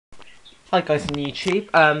Hi guys on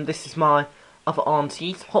YouTube, this is my other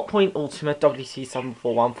auntie's Hotpoint Ultima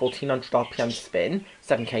WT741 1400 RPM spin,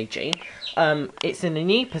 7kg. It's in a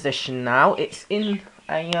new position now. It's in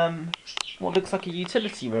a what looks like a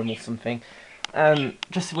utility room or something,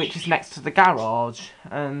 just which is next to the garage,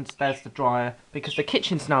 and there's the dryer because the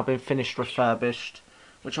kitchen's now been finished refurbished,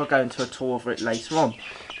 which I'll go into a tour of it later on.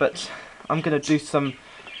 But I'm going to do some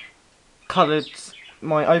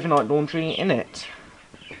my overnight laundry in it.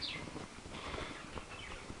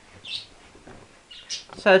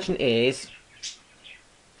 Detergent is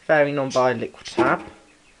Fairy non-bio liquid tab.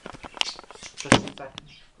 Just a second.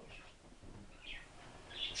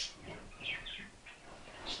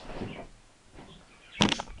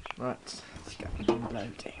 Right, let's get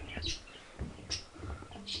unloading.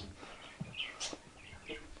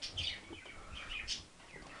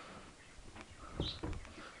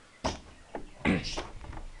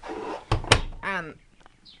 And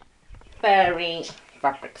Fairy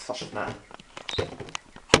fabric softener.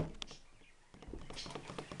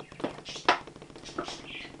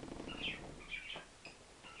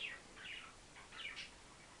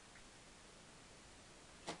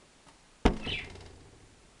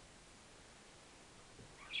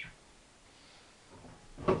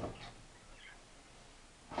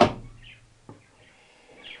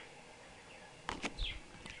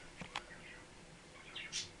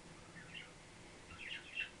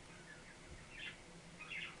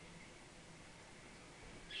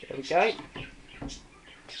 There we go.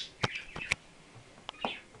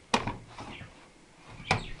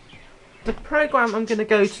 The program I'm going to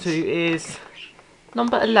go to is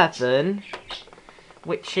number 11,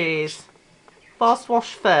 which is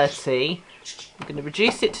fastwash 30. I'm going to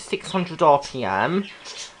reduce it to 600 RPM,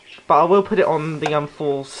 but I will put it on the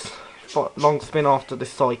full long spin after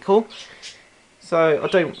this cycle. So I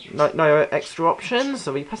don't no extra options,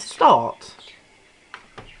 so we press start.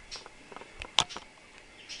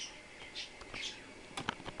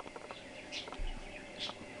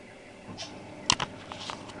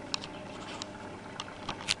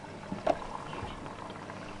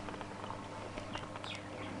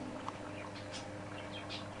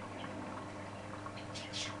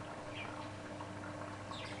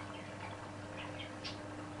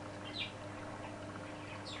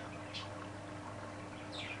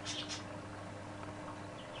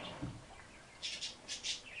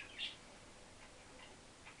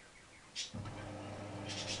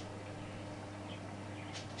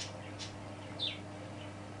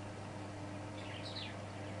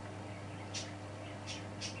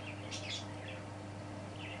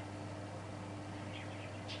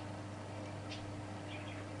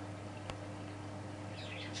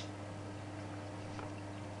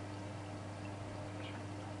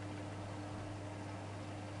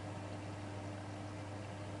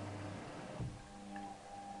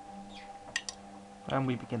 And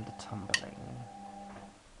we begin the tumbling.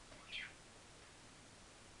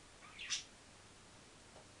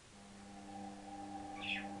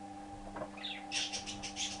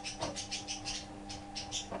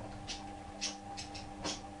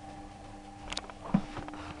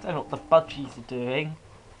 Don't know what the budgies are doing.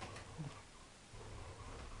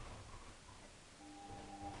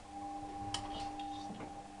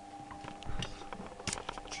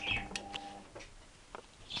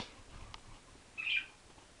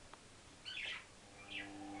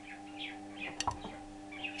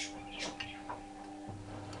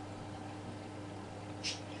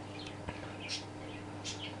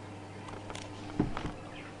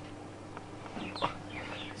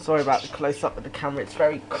 Sorry about the close-up of the camera, it's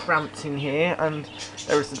very cramped in here and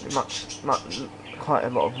there isn't quite a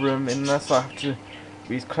lot of room in there, so I have to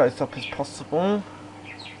be as close up as possible.